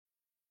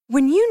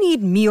When you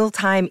need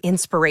mealtime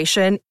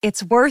inspiration,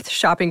 it's worth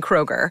shopping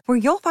Kroger, where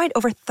you'll find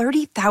over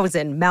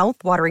 30,000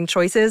 mouth-watering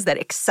choices that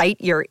excite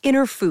your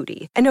inner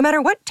foodie. And no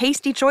matter what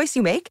tasty choice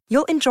you make,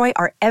 you'll enjoy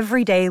our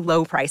everyday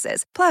low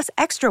prices, plus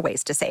extra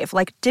ways to save,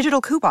 like digital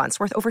coupons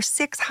worth over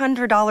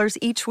 $600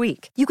 each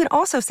week. You can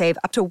also save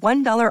up to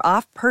 $1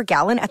 off per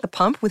gallon at the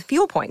pump with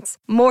fuel points.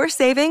 More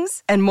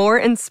savings and more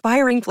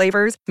inspiring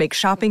flavors make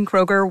shopping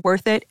Kroger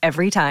worth it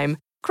every time.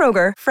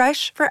 Kroger,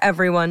 fresh for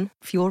everyone.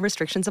 Fuel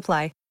restrictions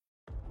apply.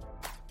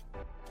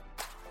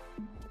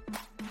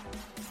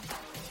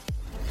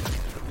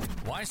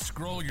 Why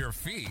scroll your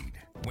feed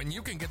when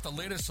you can get the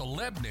latest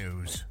celeb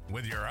news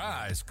with your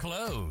eyes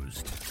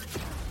closed?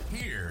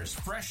 Here's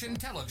fresh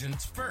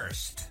intelligence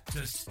first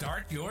to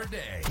start your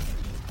day.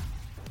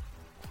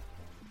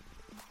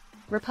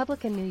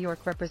 Republican New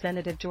York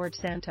Representative George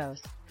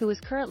Santos, who is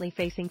currently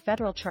facing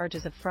federal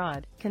charges of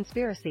fraud,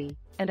 conspiracy,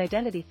 and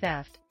identity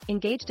theft,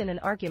 engaged in an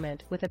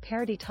argument with a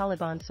Parody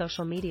Taliban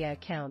social media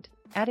account,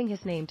 adding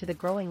his name to the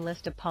growing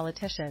list of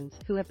politicians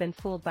who have been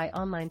fooled by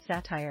online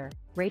satire,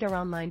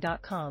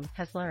 RadarOnline.com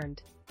has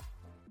learned.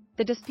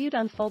 The dispute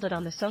unfolded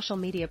on the social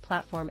media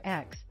platform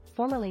X,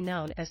 formerly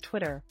known as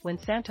Twitter, when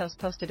Santos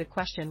posted a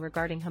question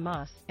regarding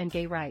Hamas and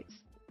gay rights.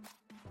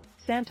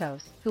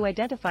 Santos, who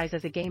identifies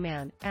as a gay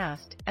man,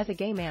 asked, "As a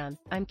gay man,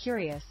 I'm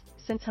curious,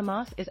 since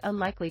Hamas is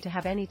unlikely to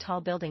have any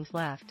tall buildings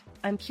left,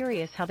 I'm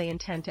curious how they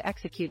intend to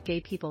execute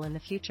gay people in the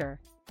future.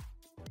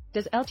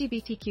 Does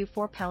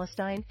LGBTQ4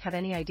 Palestine have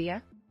any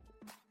idea?"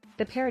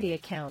 The Parody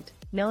account,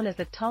 known as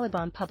the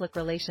Taliban Public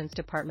Relations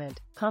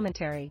Department,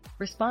 commentary,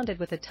 responded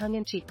with a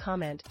tongue-in-cheek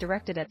comment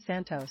directed at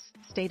Santos,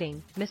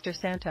 stating, "Mr.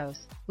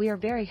 Santos, we are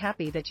very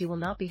happy that you will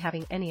not be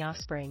having any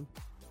offspring.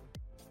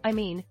 I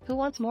mean, who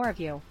wants more of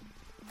you?"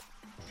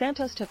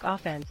 Santos took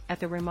offense at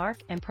the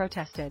remark and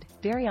protested,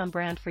 "Very on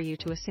brand for you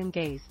to assume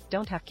gays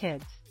don't have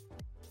kids."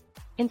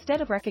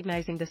 Instead of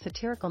recognizing the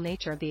satirical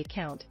nature of the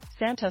account,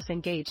 Santos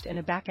engaged in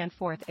a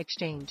back-and-forth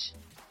exchange.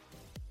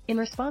 In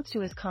response to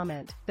his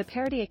comment, the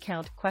Parody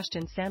account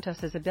questioned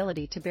Santos's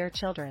ability to bear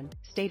children,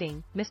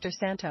 stating, "Mr.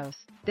 Santos,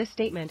 this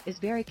statement is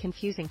very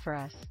confusing for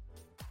us.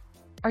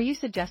 Are you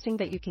suggesting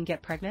that you can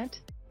get pregnant?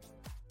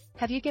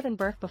 Have you given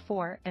birth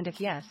before, and if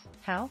yes,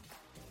 how?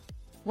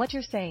 What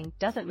you're saying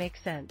doesn't make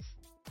sense."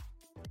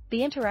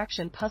 The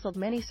interaction puzzled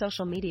many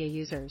social media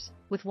users,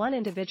 with one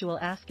individual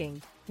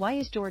asking, "Why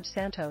is George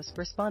Santos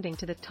responding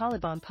to the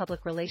Taliban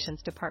Public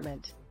Relations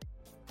Department?"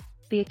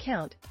 The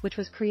account, which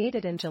was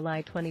created in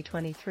July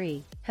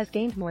 2023, has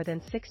gained more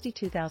than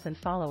 62,000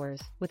 followers,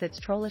 with its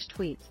trollish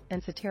tweets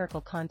and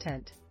satirical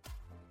content.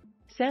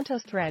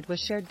 Santos' thread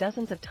was shared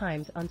dozens of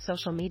times on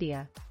social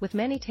media, with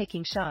many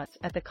taking shots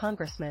at the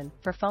Congressman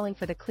for falling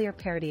for the clear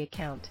parody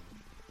account.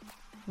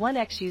 One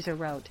ex-user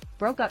wrote,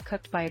 "Bro got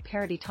cooked by a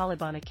parody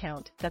Taliban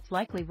account that's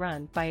likely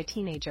run by a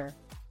teenager."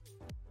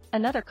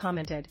 Another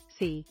commented,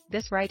 "See,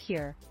 this right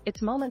here,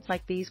 it's moments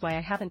like these why I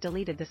haven't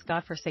deleted this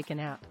godforsaken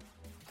app."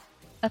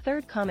 A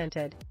third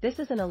commented, "This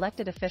is an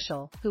elected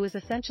official who is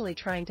essentially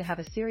trying to have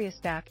a serious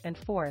back and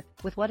forth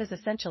with what is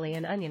essentially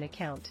an onion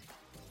account."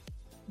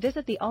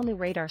 Visit the all-new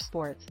Radar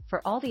Sports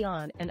for all the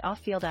on- and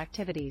off-field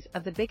activities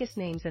of the biggest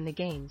names in the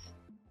games.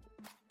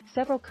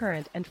 Several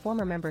current and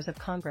former members of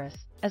Congress,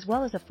 as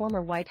well as a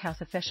former White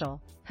House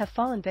official, have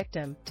fallen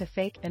victim to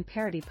fake and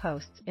parody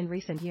posts in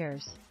recent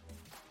years.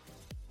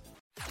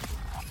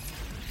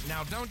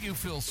 Now, don't you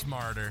feel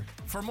smarter?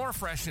 For more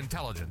fresh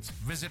intelligence,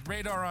 visit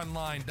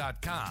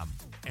RadarOnline.com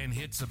and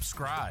hit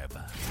subscribe.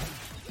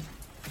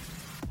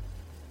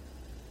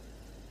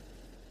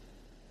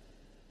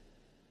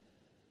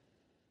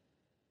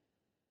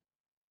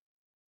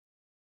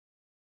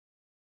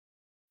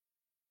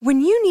 When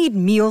you need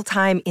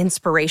mealtime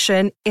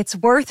inspiration, it's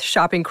worth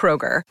shopping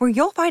Kroger, where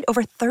you'll find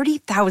over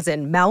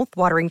 30,000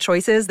 mouth-watering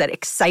choices that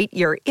excite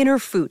your inner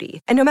foodie.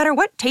 And no matter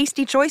what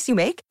tasty choice you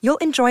make, you'll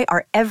enjoy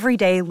our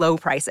everyday low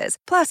prices,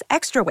 plus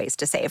extra ways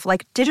to save,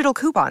 like digital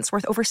coupons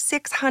worth over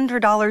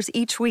 $600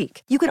 each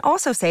week. You can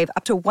also save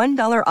up to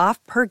 $1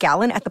 off per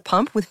gallon at the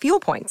pump with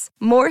fuel points.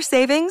 More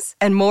savings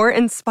and more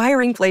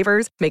inspiring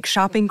flavors make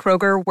shopping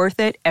Kroger worth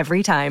it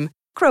every time.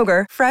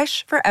 Kroger,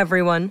 fresh for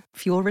everyone.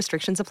 Fuel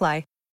restrictions apply.